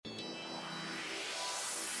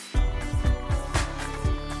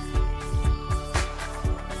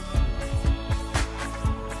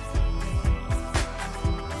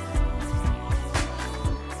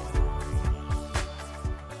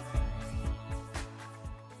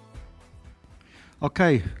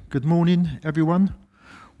Okay, good morning, everyone.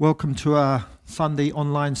 Welcome to our Sunday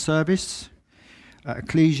online service at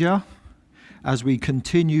Ecclesia as we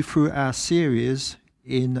continue through our series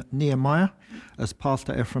in Nehemiah, as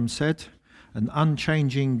Pastor Ephraim said, an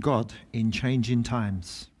unchanging God in changing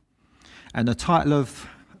times. And the title of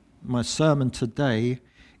my sermon today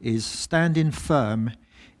is Standing Firm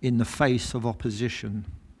in the Face of Opposition.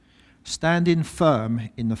 Standing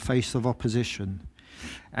firm in the face of opposition.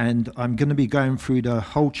 And I'm going to be going through the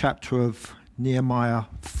whole chapter of Nehemiah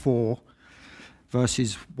 4,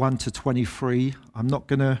 verses 1 to 23. I'm not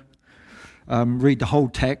going to read the whole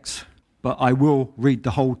text, but I will read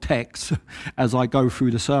the whole text as I go through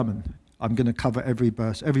the sermon. I'm going to cover every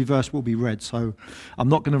verse. Every verse will be read, so I'm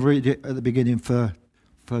not going to read it at the beginning for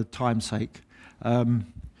time's sake.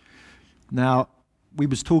 Now, we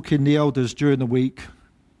was talking the elders during the week,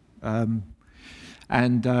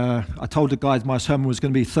 and I told the guys my sermon was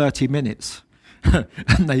going to be 30 minutes,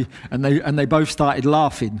 and they both started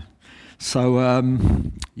laughing. So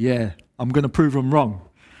I'm going to prove them wrong.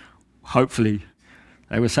 Hopefully,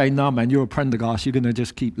 they were saying, "No, man, you're a Prendergast. You're going to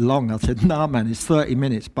just keep long." I said, "No, man, it's 30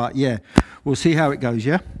 minutes." But yeah, we'll see how it goes.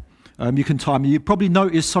 Yeah, you can time me. You probably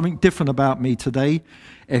noticed something different about me today,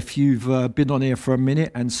 if you've been on here for a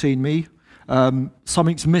minute and seen me.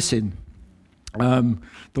 Something's missing.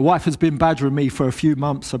 The wife has been badgering me for a few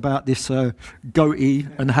months about this goatee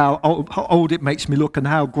and how old it makes me look and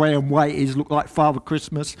how grey and white it is, look like Father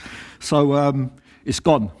Christmas. So it's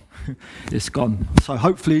gone. It's gone. So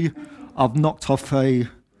hopefully I've knocked off a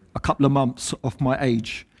couple of months off my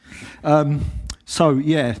age.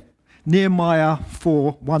 Nehemiah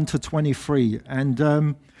 4, 1 to 23.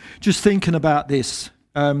 And just thinking about this,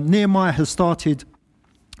 Nehemiah has started...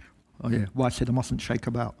 Oh yeah, wife said I mustn't shake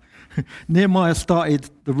about. Nehemiah started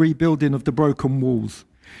the rebuilding of the broken walls.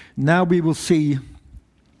 Now we will see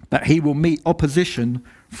that he will meet opposition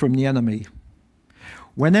from the enemy.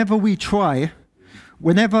 Whenever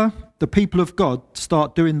the people of God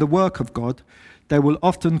start doing the work of God, they will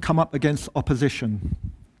often come up against opposition.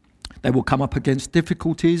 They will come up against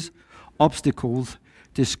difficulties, obstacles,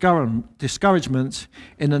 discouragements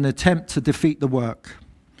in an attempt to defeat the work.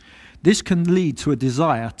 This can lead to a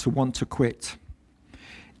desire to want to quit.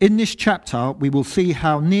 In this chapter, we will see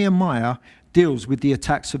how Nehemiah deals with the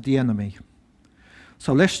attacks of the enemy.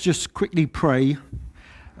 So let's just quickly pray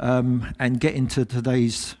and get into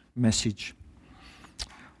today's message.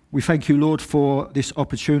 We thank you, Lord, for this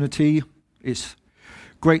opportunity. It's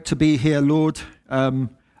great to be here, Lord.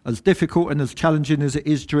 As difficult and as challenging as it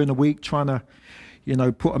is during the week, trying to,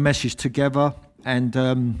 put a message together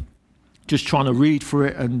and just trying to read through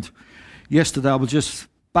it. And yesterday I was just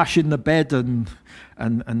bashing the bed and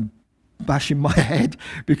bashing my head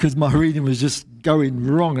because my reading was just going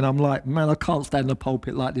wrong. And I'm like, man, I can't stand the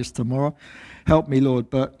pulpit like this tomorrow. Help me, Lord.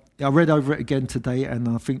 But I read over it again today, and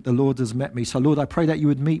I think the Lord has met me. So, Lord, I pray that you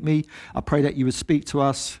would meet me. I pray that you would speak to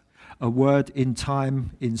us a word in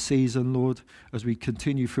time, in season, Lord, as we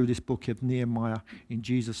continue through this book of Nehemiah. In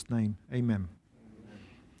Jesus' name, amen.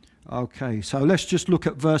 Okay, so let's just look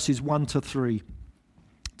at verses 1 to 3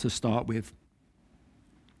 to start with.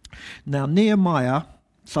 Now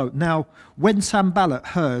when Sanballat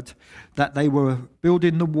heard that they were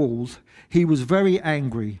building the walls, he was very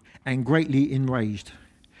angry and greatly enraged.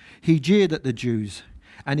 He jeered at the Jews,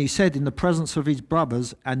 and he said in the presence of his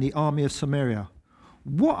brothers and the army of Samaria,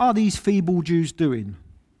 "What are these feeble Jews doing?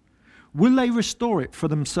 Will they restore it for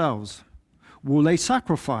themselves? Will they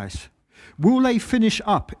sacrifice? Will they finish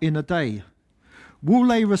up in a day? Will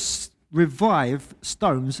they revive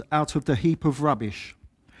stones out of the heap of rubbish,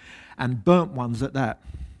 and burnt ones at that?"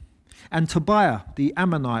 And Tobiah the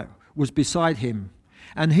Ammonite was beside him,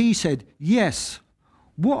 and he said, "Yes,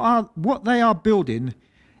 what they are building,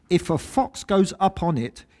 if a fox goes up on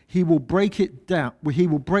it, he will break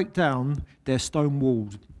down their stone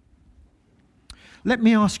walls." Let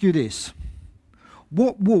me ask you this.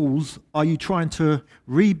 What walls are you trying to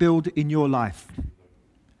rebuild in your life?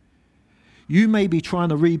 You may be trying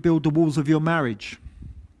to rebuild the walls of your marriage,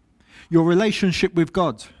 your relationship with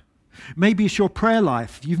God. Maybe it's your prayer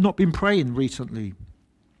life. You've not been praying recently.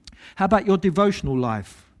 How about your devotional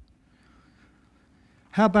life?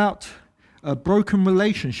 How about a broken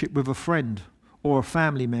relationship with a friend or a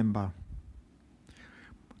family member?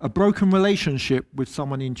 A broken relationship with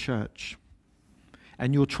someone in church,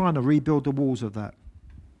 and you're trying to rebuild the walls of that.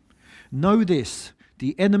 Know this,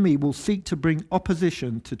 the enemy will seek to bring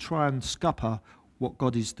opposition to try and scupper what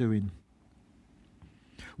God is doing.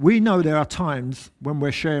 We know there are times when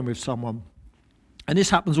we're sharing with someone, and this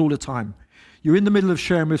happens all the time. You're in the middle of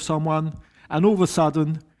sharing with someone, and all of a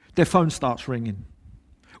sudden, their phone starts ringing.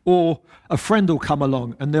 Or a friend will come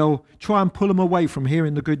along and they'll try and pull them away from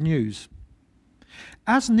hearing the good news.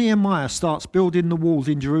 As Nehemiah starts building the walls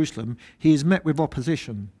in Jerusalem, he is met with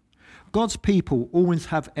opposition. God's people always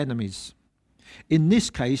have enemies. In this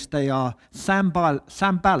case, they are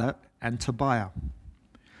Sanballat and Tobiah.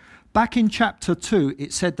 Back in chapter 2,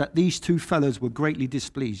 it said that these two fellows were greatly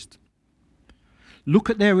displeased. Look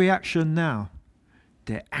at their reaction now.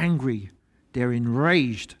 They're angry, they're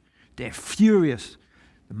enraged, they're furious.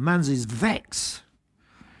 The man's is vexed.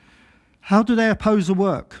 How do they oppose the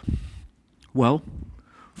work? Well,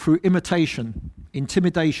 through intimidation,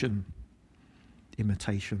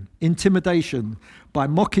 by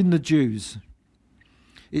mocking the Jews.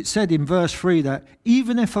 It said in verse 3 that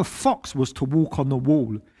even if a fox was to walk on the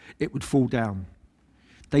wall, it would fall down.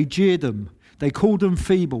 They jeered them. They called them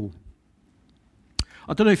feeble.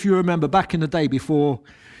 I don't know if you remember back in the day before,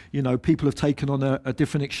 people have taken on a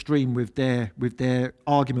different extreme with their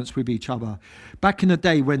arguments with each other. Back in the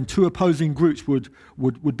day when two opposing groups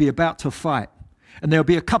would be about to fight, and there'll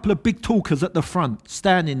be a couple of big talkers at the front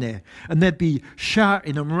standing there, and they'd be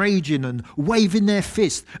shouting and raging and waving their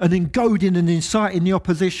fists and then goading and inciting the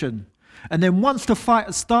opposition. And then once the fight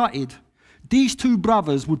had started, these two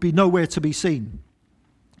brothers would be nowhere to be seen.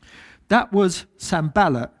 That was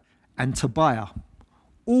Sanballat and Tobiah.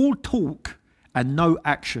 All talk and no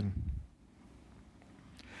action.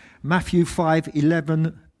 Matthew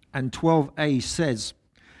 5:11 and 12a says,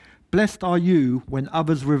 "Blessed are you when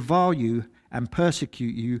others revile you and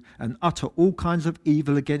persecute you and utter all kinds of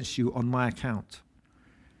evil against you on my account."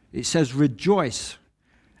 It says, "Rejoice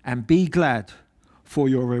and be glad, for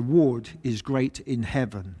your reward is great in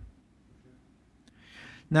heaven."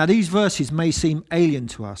 Now, these verses may seem alien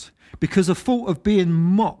to us because the thought of being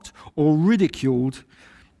mocked or ridiculed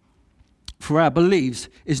for our beliefs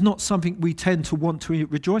is not something we tend to want to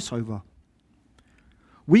rejoice over.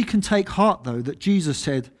 We can take heart, though, that Jesus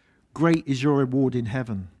said, "Great is your reward in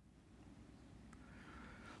heaven."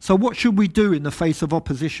 So what should we do in the face of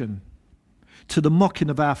opposition to the mocking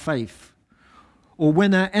of our faith, or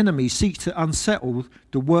when our enemy seeks to unsettle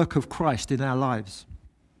the work of Christ in our lives?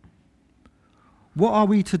 What are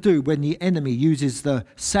we to do when the enemy uses the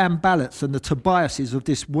Sanballats and the Tobiases of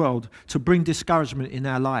this world to bring discouragement in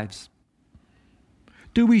our lives?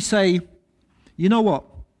 Do we say, "You know what?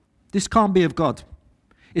 This can't be of God.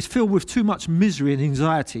 It's filled with too much misery and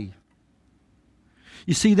anxiety"?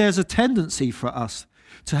 You see, there's a tendency for us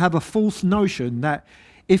to have a false notion that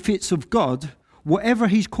if it's of God, whatever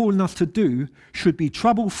he's calling us to do should be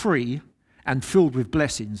trouble-free and filled with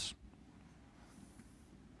blessings.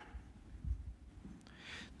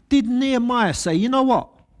 Did Nehemiah say, "You know what?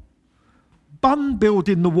 Bun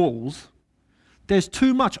building the walls. There's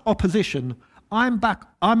too much opposition. I'm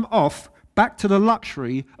off back to the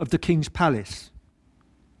luxury of the king's palace"?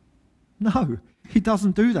 No, he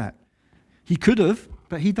doesn't do that. He could have,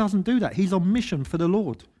 but he doesn't do that. He's on mission for the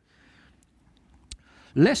Lord.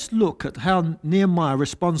 Let's look at how Nehemiah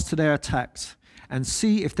responds to their attacks and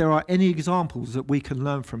see if there are any examples that we can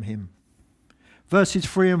learn from him. Verses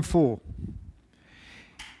 3 and 4.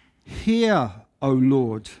 "Hear, O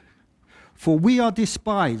Lord, for we are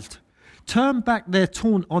despised. Turn back their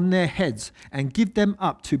taunt on their heads and give them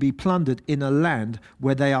up to be plundered in a land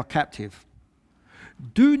where they are captive.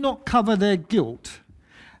 Do not cover their guilt,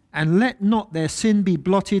 and let not their sin be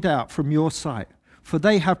blotted out from your sight, for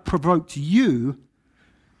they have provoked you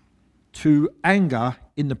to anger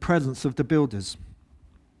in the presence of the builders."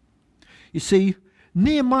 You see,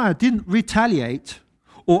 Nehemiah didn't retaliate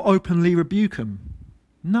or openly rebuke them.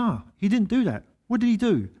 No, he didn't do that. What did he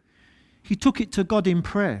do? He took it to God in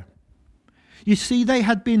prayer. You see, they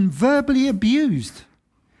had been verbally abused.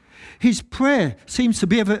 His prayer seems to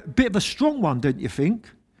be a bit of a strong one, don't you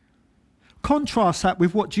think? Contrast that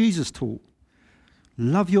with what Jesus taught.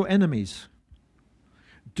 Love your enemies.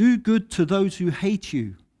 Do good to those who hate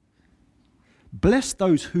you. Bless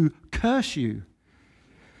those who curse you.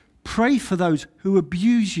 Pray for those who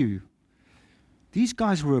abuse you. These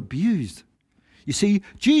guys were abused. You see,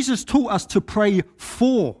 Jesus taught us to pray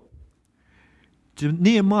for.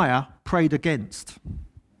 Nehemiah prayed against.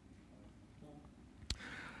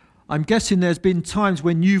 I'm guessing there's been times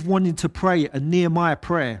when you've wanted to pray a Nehemiah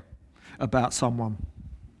prayer about someone.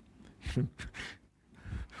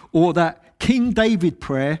 Or that King David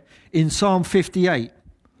prayer in Psalm 58.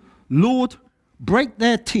 "Lord, break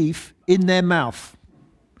their teeth in their mouth."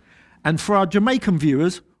 And for our Jamaican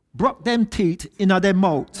viewers, "brock them teeth in their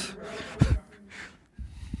mouth."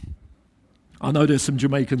 I know there's some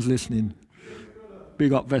Jamaicans listening.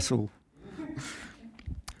 Big up vessel.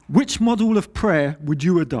 Which model of prayer would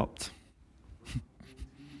you adopt?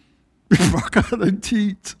 Brock up them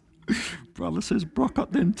teeth. Brother says, brock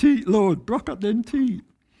up them teeth, Lord, brock up them teeth.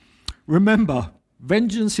 Remember,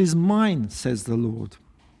 vengeance is mine, says the Lord.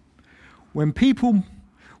 When people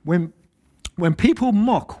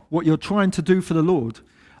mock what you're trying to do for the Lord,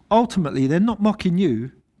 ultimately they're not mocking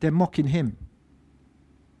you, they're mocking him.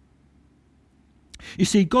 You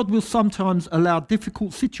see, God will sometimes allow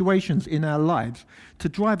difficult situations in our lives to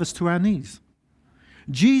drive us to our knees.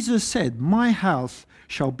 Jesus said, my house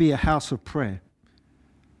shall be a house of prayer.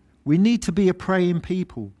 We need to be a praying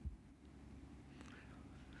people.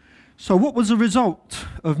 So what was the result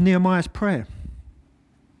of Nehemiah's prayer?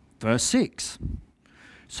 Verse 6.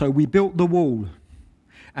 So we built the wall,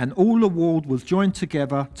 and all the wall was joined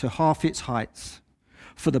together to half its heights,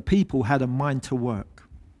 for the people had a mind to work.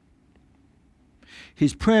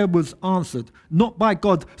 His prayer was answered not by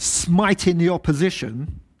God smiting the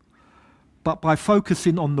opposition, but by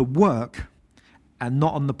focusing on the work and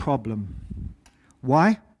not on the problem.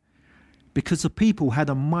 Why? Because the people had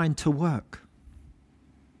a mind to work.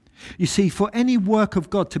 You see, for any work of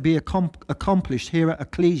God to be accomplished here at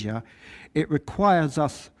Ecclesia, it requires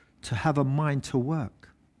us to have a mind to work.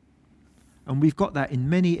 And we've got that in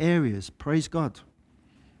many areas, praise God.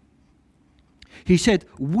 He said,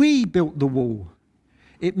 we built the wall.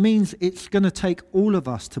 It means it's going to take all of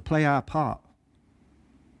us to play our part.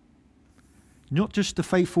 Not just the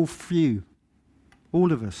faithful few,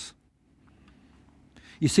 all of us.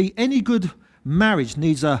 You see, any good marriage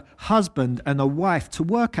needs a husband and a wife to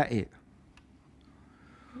work at it.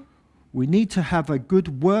 We need to have a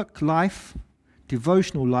good work-life,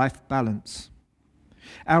 devotional life balance.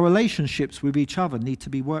 Our relationships with each other need to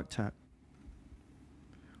be worked at.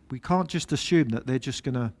 We can't just assume that they're just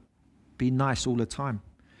going to be nice all the time.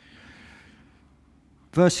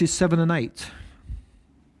 Verses 7 and 8.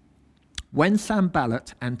 When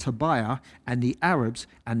Sanballat and Tobiah and the Arabs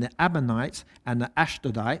and the Ammonites and the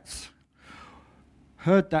Ashdodites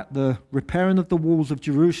heard that the repairing of the walls of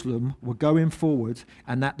Jerusalem were going forward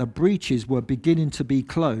and that the breaches were beginning to be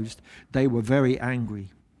closed, they were very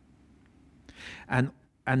angry. And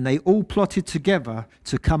they all plotted together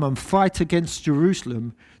to come and fight against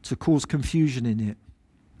Jerusalem to cause confusion in it.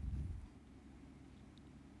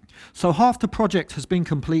 So half the project has been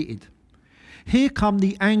completed. Here come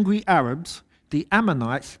the angry Arabs, the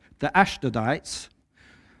Ammonites, the Ashdodites.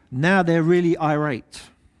 Now they're really irate.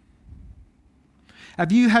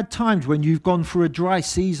 Have you had times when you've gone through a dry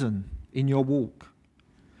season in your walk?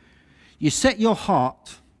 You set your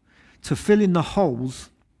heart to fill in the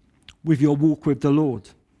holes with your walk with the Lord.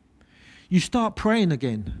 You start praying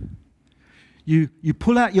again. You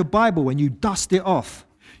pull out your Bible and you dust it off.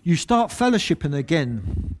 You start fellowshipping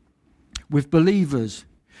again with believers.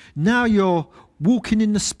 Now you're walking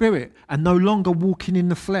in the Spirit and no longer walking in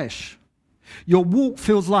the flesh. Your walk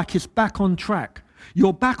feels like it's back on track.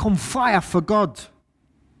 You're back on fire for God.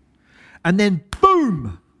 And then,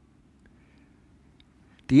 boom!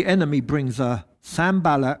 The enemy brings a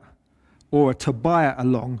Sanballat or a Tobiah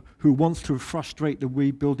along who wants to frustrate the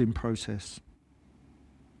rebuilding process.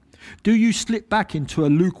 Do you slip back into a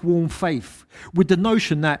lukewarm faith with the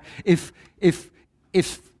notion that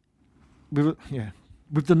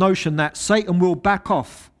with the notion that Satan will back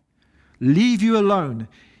off, leave you alone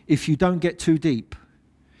if you don't get too deep.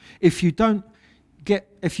 If you go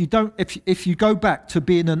back to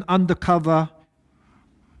being an undercover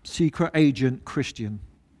secret agent Christian.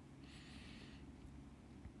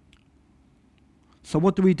 So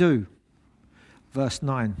what do? Verse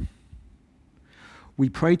 9. We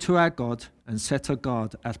pray to our God and set a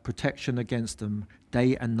guard as protection against them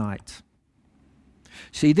day and night.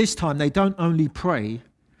 See, this time they don't only pray,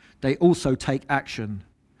 they also take action.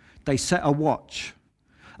 They set a watch.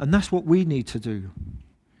 And that's what we need to do.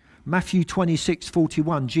 Matthew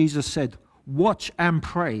 26:41, Jesus said, watch and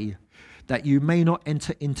pray that you may not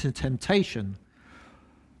enter into temptation.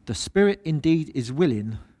 The spirit indeed is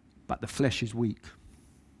willing, but the flesh is weak.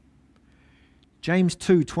 James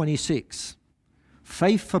 2:26,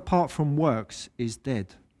 faith apart from works is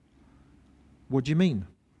dead. What do you mean?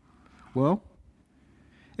 Well,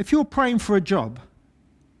 if you're praying for a job,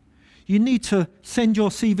 you need to send your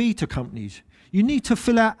CV to companies. You need to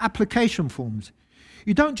fill out application forms.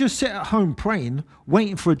 You don't just sit at home praying,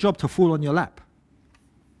 waiting for a job to fall on your lap.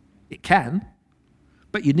 It can,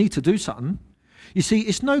 but you need to do something. You see,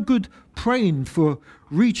 it's no good praying for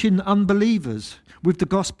reaching unbelievers with the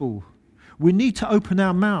gospel. We need to open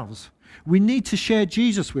our mouths. We need to share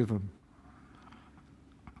Jesus with them.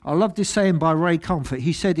 I love this saying by Ray Comfort.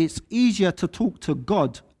 He said, it's easier to talk to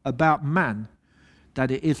God about man than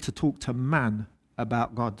it is to talk to man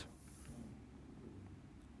about God.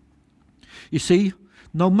 You see,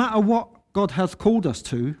 No matter what God has called us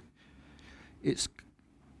to, it's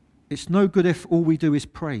no good if all we do is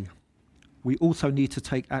pray. We also need to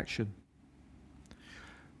take action.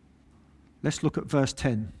 Let's look at verse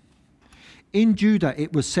 10. In Judah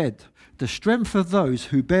it was said, the strength of those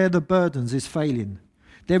who bear the burdens is failing.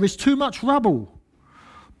 There is too much rubble.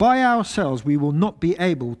 By ourselves we will not be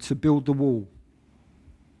able to build the wall.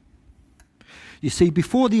 You see,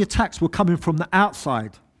 before the attacks were coming from the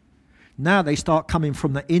outside, now they start coming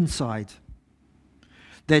from the inside.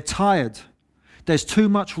 They're tired. There's too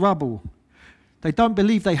much rubble. They don't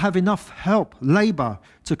believe they have enough help, labor,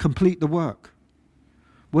 to complete the work.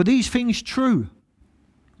 Were these things true?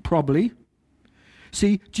 Probably.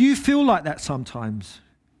 See, do you feel like that sometimes?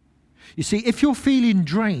 You see, if you're feeling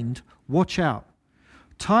drained, watch out.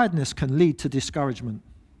 Tiredness can lead to discouragement.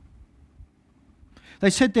 They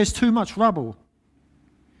said there's too much rubble.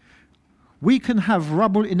 We can have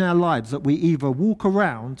rubble in our lives that we either walk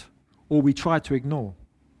around or we try to ignore.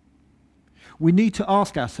 We need to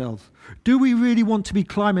ask ourselves, do we really want to be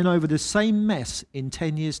climbing over the same mess in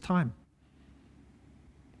 10 years' time?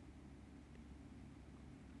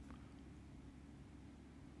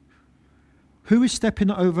 Who is stepping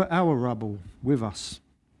over our rubble with us?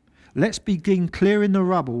 Let's begin clearing the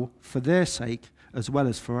rubble for their sake as well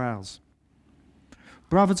as for ours.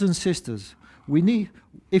 Brothers and sisters,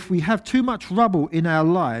 if we have too much rubble in our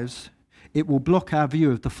lives, it will block our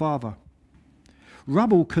view of the Father.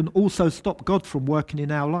 Rubble can also stop God from working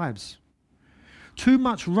in our lives. Too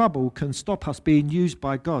much rubble can stop us being used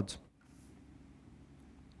by God.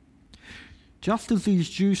 Just as these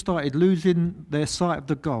Jews started losing their sight of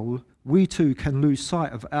the goal, we too can lose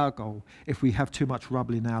sight of our goal if we have too much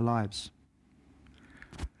rubble in our lives.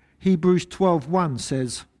 Hebrews 12:1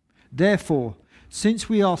 says, therefore, since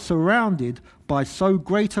we are surrounded by so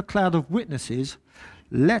great a cloud of witnesses,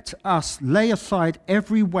 let us lay aside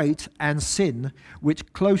every weight and sin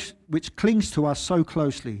which clings to us so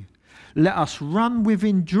closely. Let us run with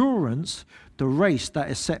endurance the race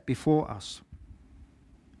that is set before us.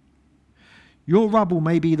 Your rubble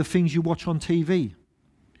may be the things you watch on TV,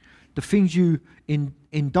 the things you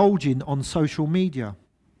indulge in on social media.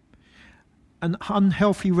 An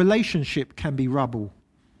unhealthy relationship can be rubble.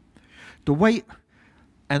 The weight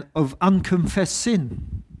of unconfessed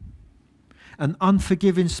sin, an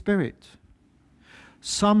unforgiving spirit,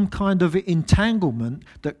 some kind of entanglement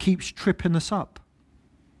that keeps tripping us up.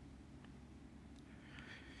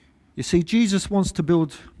 You see, Jesus wants to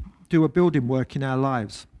do a building work in our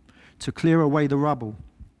lives to clear away the rubble.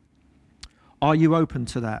 Are you open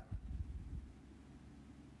to that?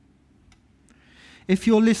 If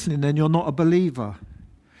you're listening and you're not a believer,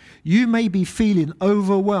 you may be feeling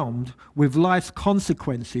overwhelmed with life's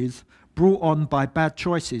consequences brought on by bad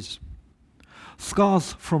choices,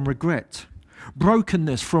 scars from regret,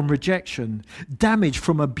 brokenness from rejection, damage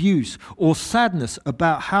from abuse, or sadness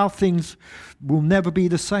about how things will never be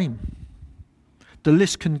the same. The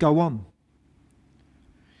list can go on.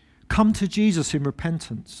 Come to Jesus in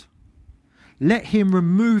repentance. Let him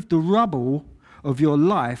remove the rubble of your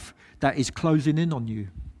life that is closing in on you.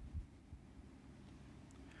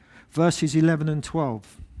 Verses 11 and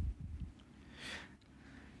 12.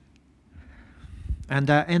 And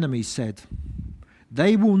our enemies said,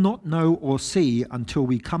 they will not know or see until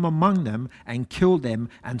we come among them and kill them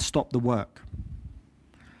and stop the work.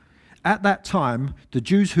 At that time, the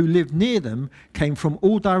Jews who lived near them came from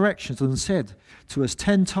all directions and said to us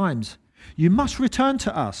 10 times, you must return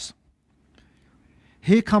to us.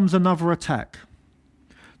 Here comes another attack,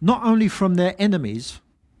 not only from their enemies,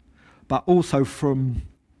 but also from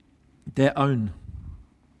their own.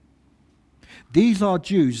 These are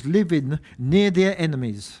Jews living near their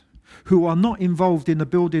enemies who are not involved in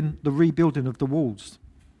the rebuilding of the walls.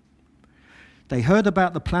 They heard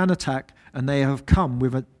about the planned attack and they have come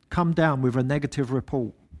down with a negative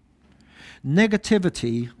report.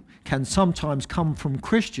 Negativity can sometimes come from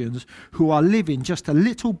Christians who are living just a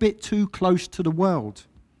little bit too close to the world.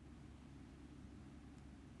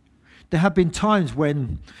 There have been times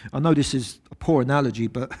when, I know this is a poor analogy,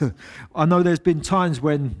 but I know there's been times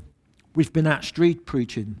when we've been out street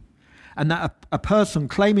preaching and that a person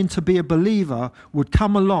claiming to be a believer would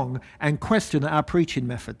come along and question our preaching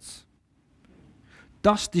methods,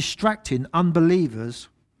 thus distracting unbelievers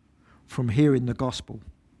from hearing the gospel.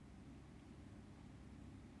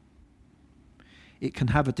 It can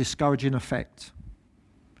have a discouraging effect.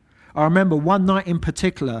 I remember one night in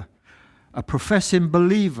particular, a professing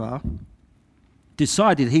believer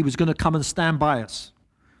decided he was going to come and stand by us.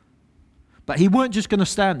 But he weren't just going to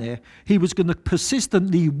stand there, he was going to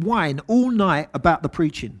persistently whine all night about the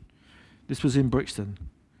preaching. This was in Brixton.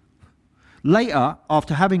 Later,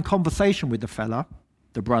 after having conversation with the fella,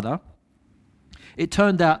 the brother, it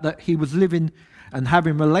turned out that he was living and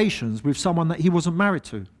having relations with someone that he wasn't married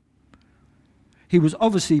to. He was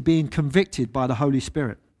obviously being convicted by the Holy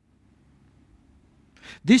Spirit.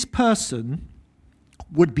 This person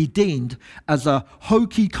would be deemed as a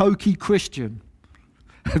hokey-cokey Christian.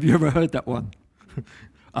 Have you ever heard that one?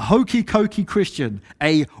 A hokey-cokey Christian.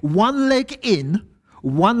 A one leg in,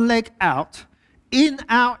 one leg out, in,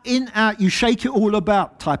 out, you shake it all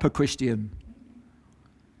about type of Christian.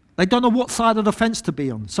 They don't know what side of the fence to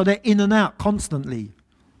be on, so they're in and out constantly.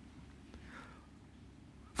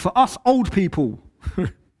 For us old people,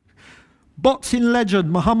 boxing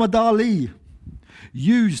legend Muhammad Ali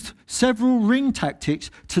used several ring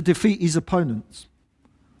tactics to defeat his opponents.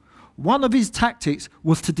 One of his tactics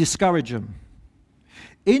was to discourage them.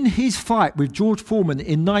 In his fight with George Foreman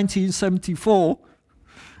in 1974,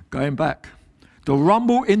 going back, the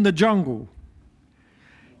Rumble in the Jungle,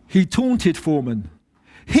 he taunted Foreman.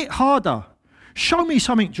 Hit harder. Show me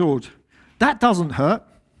something, George. That doesn't hurt.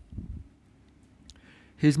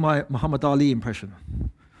 Here's my Muhammad Ali impression.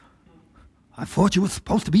 I thought you were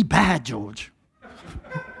supposed to be bad, George.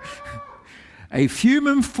 A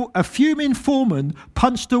fuming Foreman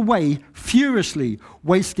punched away furiously,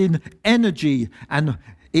 wasting energy, and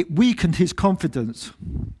it weakened his confidence.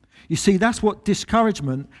 You see, that's what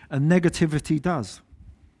discouragement and negativity does.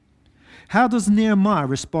 How does Nehemiah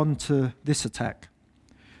respond to this attack?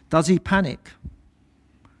 Does he panic?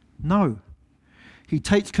 No. He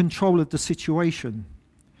takes control of the situation.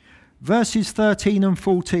 Verses 13 and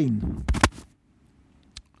 14.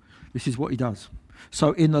 This is what he does.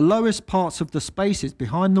 So in the lowest parts of the spaces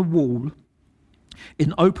behind the wall,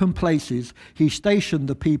 in open places, he stationed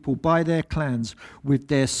the people by their clans with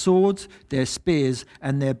their swords, their spears,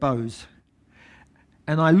 and their bows.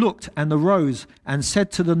 And I looked and arose and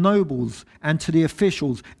said to the nobles and to the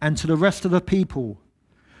officials and to the rest of the people,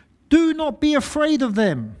 do not be afraid of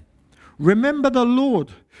them. Remember the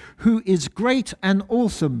Lord, who is great and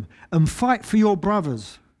awesome, and fight for your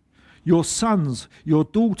brothers, your sons, your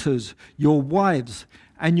daughters, your wives,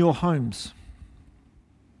 and your homes.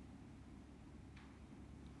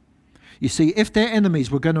 You see, if their enemies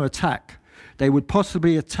were going to attack, they would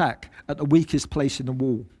possibly attack at the weakest place in the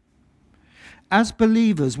wall. As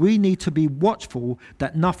believers, we need to be watchful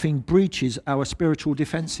that nothing breaches our spiritual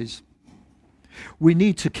defenses. We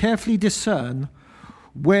need to carefully discern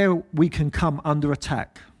where we can come under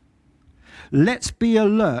attack. Let's be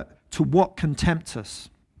alert to what can tempt us.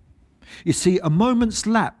 You see, a moment's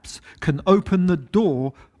lapse can open the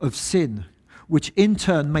door of sin, which in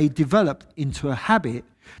turn may develop into a habit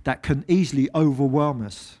that can easily overwhelm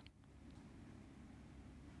us.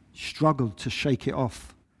 Struggle to shake it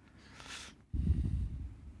off.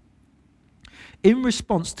 In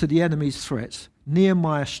response to the enemy's threats,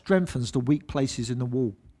 Nehemiah strengthens the weak places in the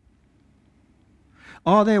wall.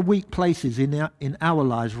 Are there weak places in our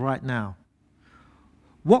lives right now?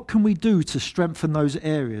 What can we do to strengthen those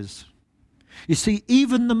areas? You see,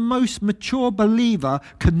 even the most mature believer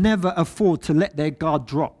can never afford to let their guard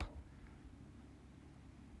drop.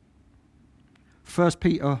 1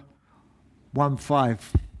 Peter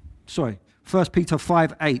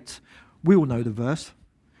 5:8. We all know the verse.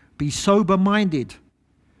 Be sober-minded.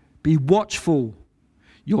 Be watchful.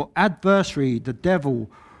 Your adversary, the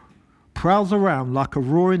devil, prowls around like a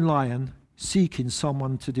roaring lion, seeking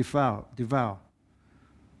someone to devour.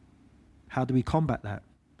 How do we combat that?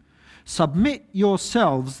 Submit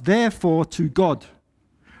yourselves, therefore, to God.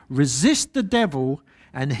 Resist the devil,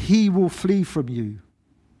 and he will flee from you.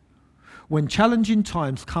 When challenging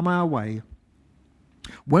times come our way,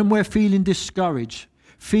 when we're feeling discouraged,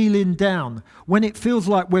 feeling down, when it feels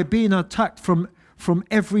like we're being attacked from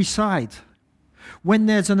every side, when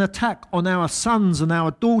there's an attack on our sons and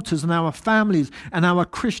our daughters and our families and our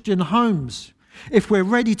Christian homes, if we're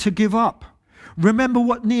ready to give up, remember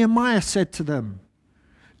what Nehemiah said to them.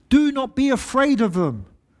 Do not be afraid of them.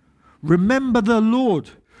 Remember the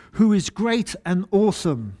Lord, who is great and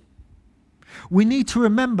awesome. We need to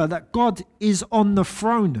remember that God is on the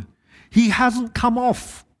throne. He hasn't come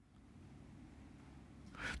off.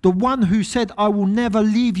 The one who said, I will never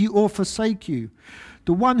leave you or forsake you.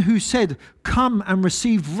 The one who said, come and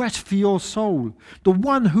receive rest for your soul. The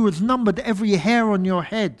one who has numbered every hair on your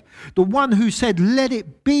head. The one who said, let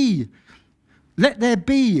it be. Let there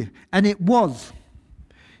be. And it was.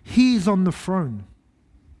 He's on the throne.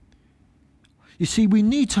 You see, we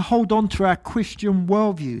need to hold on to our Christian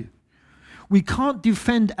worldview. We can't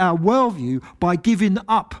defend our worldview by giving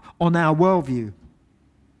up on our worldview.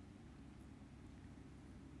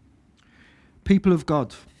 People of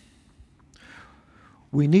God,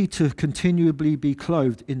 We need to continually be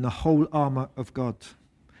clothed in the whole armour of God,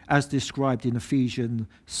 as described in Ephesians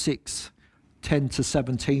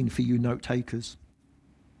 6:10-17 for you note takers.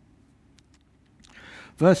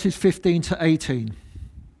 Verses 15 to 18.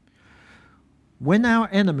 When our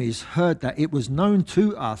enemies heard that it was known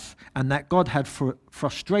to us and that God had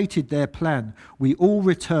frustrated their plan, we all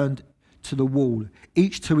returned to the wall,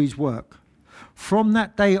 each to his work. From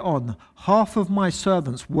that day on, half of my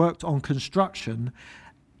servants worked on construction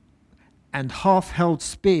and half held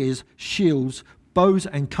spears, shields, bows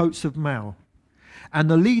and coats of mail. And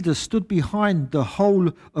the leaders stood behind the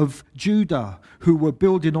whole of Judah who were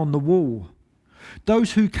building on the wall.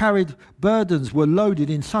 Those who carried burdens were loaded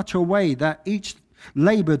in such a way that each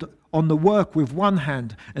laboured on the work with one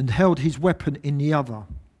hand and held his weapon in the other.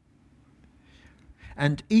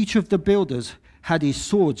 And each of the builders had his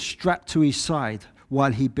sword strapped to his side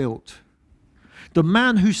while he built. The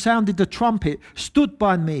man who sounded the trumpet stood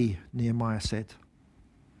by me, Nehemiah said.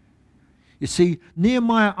 You see,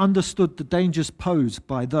 Nehemiah understood the dangers posed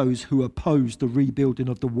by those who opposed the rebuilding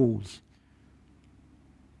of the walls.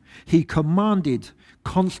 He commanded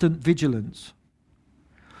constant vigilance.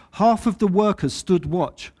 Half of the workers stood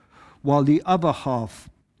watch, while the other half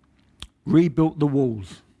rebuilt the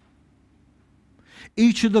walls.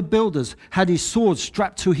 Each of the builders had his sword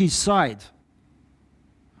strapped to his side.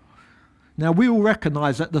 Now, we all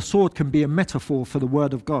recognize that the sword can be a metaphor for the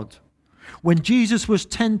word of God. When Jesus was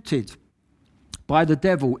tempted by the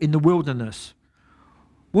devil in the wilderness,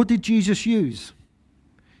 what did Jesus use?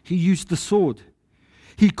 He used the sword.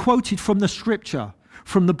 He quoted from the scripture,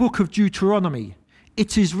 from the book of Deuteronomy,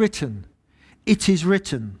 "It is written, it is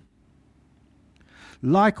written."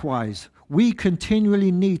 Likewise, we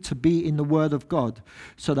continually need to be in the word of God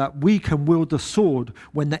so that we can wield the sword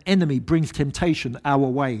when the enemy brings temptation our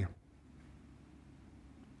way.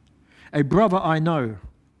 A brother I know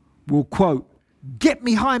will quote, "Get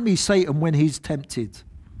behind me, Satan," when he's tempted.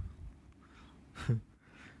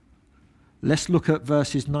 Let's look at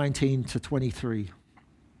verses 19 to 23.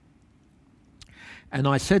 And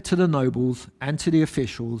I said to the nobles and to the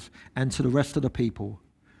officials and to the rest of the people,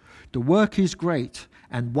 the work is great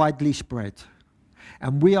and widely spread,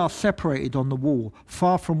 and we are separated on the wall,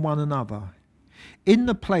 far from one another. In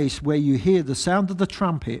the place where you hear the sound of the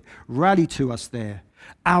trumpet, rally to us there.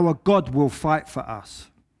 Our God will fight for us.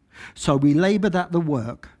 So we labored at the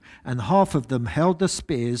work, and half of them held the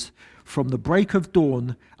spears from the break of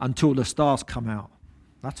dawn until the stars come out.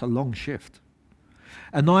 That's a long shift.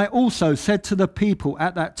 And I also said to the people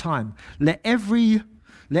at that time, let every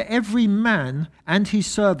man and his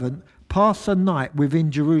servant pass the night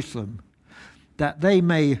within Jerusalem, that they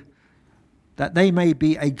may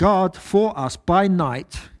be a guard for us by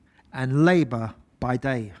night and labor by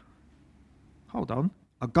day. Hold on,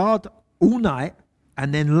 a guard all night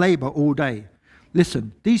and then labor all day.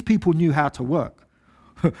 Listen, these people knew how to work.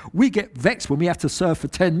 We get vexed when we have to serve for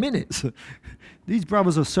 10 minutes. These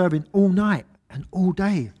brothers are serving all night and all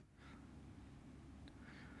day.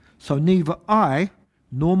 So neither I,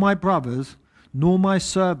 nor my brothers, nor my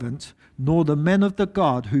servants, nor the men of the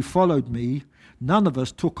guard who followed me, none of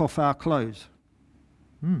us took off our clothes.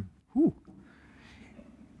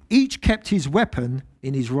 Each kept his weapon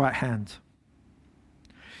in his right hand.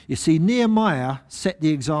 You see, Nehemiah set the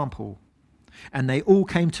example, and they all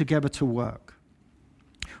came together to work,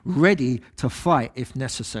 ready to fight if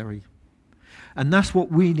necessary. And that's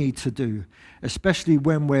what we need to do, especially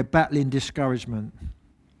when we're battling discouragement.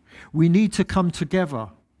 We need to come together.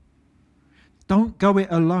 Don't go it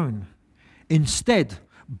alone. Instead,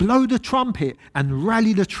 blow the trumpet and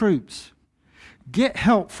rally the troops. Get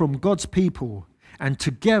help from God's people, and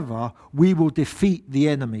together we will defeat the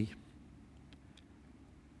enemy.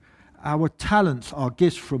 Our talents are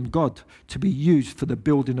gifts from God to be used for the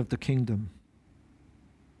building of the kingdom.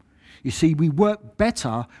 You see, we work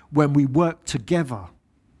better when we work together.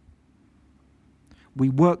 We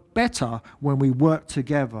work better when we work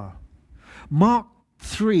together. Mark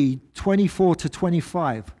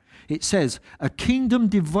 3:24-25, it says, a kingdom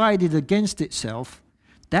divided against itself,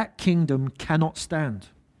 that kingdom cannot stand.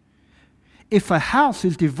 If a house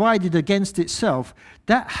is divided against itself,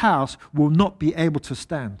 that house will not be able to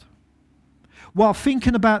stand. While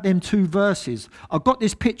thinking about them two verses, I got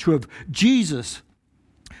this picture of Jesus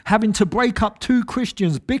having to break up two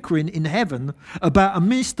Christians bickering in heaven about a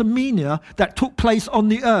misdemeanor that took place on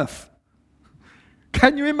the earth.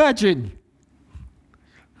 Can you imagine?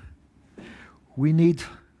 We need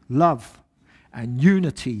love and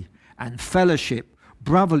unity and fellowship,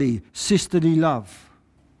 brotherly, sisterly love.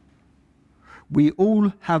 We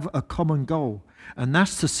all have a common goal, and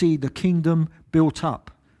that's to see the kingdom built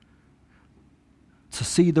up. to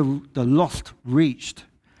see the lost reached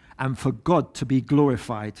and for God to be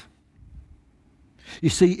glorified. You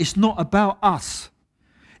see, it's not about us.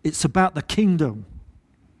 It's about the kingdom.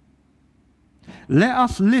 Let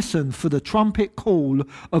us listen for the trumpet call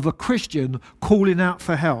of a Christian calling out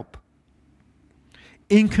for help.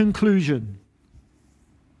 In conclusion,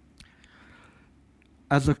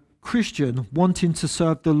 as a Christian wanting to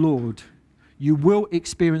serve the Lord, you will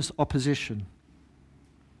experience opposition.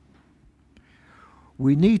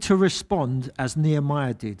 We need to respond as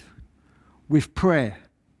Nehemiah did, with prayer,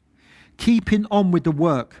 keeping on with the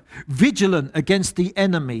work, vigilant against the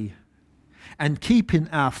enemy, and keeping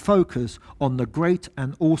our focus on the great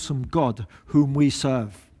and awesome God whom we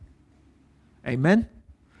serve. Amen?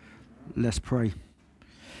 Let's pray.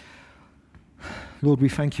 Lord, we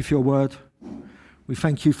thank you for your word. We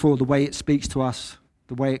thank you for the way it speaks to us,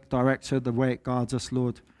 the way it directs us, the way it guards us,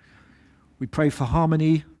 Lord. We pray for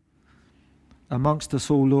harmony amongst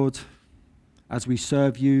us all, Lord, as we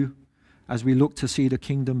serve you, as we look to see the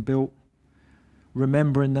kingdom built,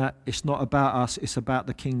 remembering that it's not about us, it's about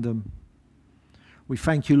the kingdom. We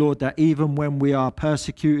thank you, Lord, that even when we are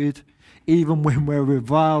persecuted, even when we're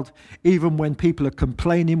reviled, even when people are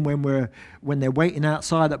complaining, when they're waiting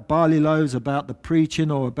outside at barley loaves about the preaching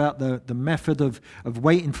or about the method of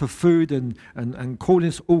waiting for food and calling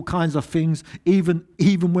us all kinds of things, even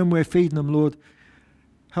when we're feeding them, Lord,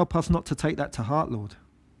 help us not to take that to heart, Lord,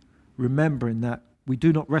 remembering that we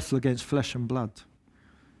do not wrestle against flesh and blood.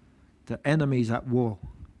 The enemy's at war.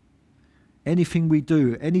 Anything we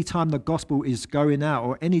do, anytime the gospel is going out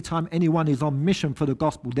or anytime anyone is on mission for the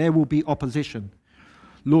gospel, there will be opposition.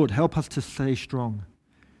 Lord, help us to stay strong.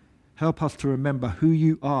 Help us to remember who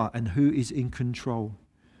you are and who is in control.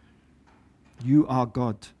 You are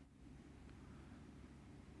God.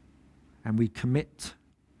 And we commit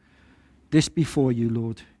this before you,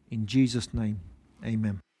 Lord, in Jesus' name.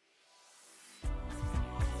 Amen.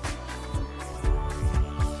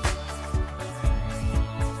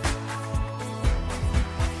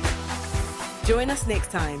 Join us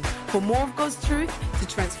next time for more of God's truth to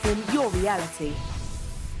transform your reality.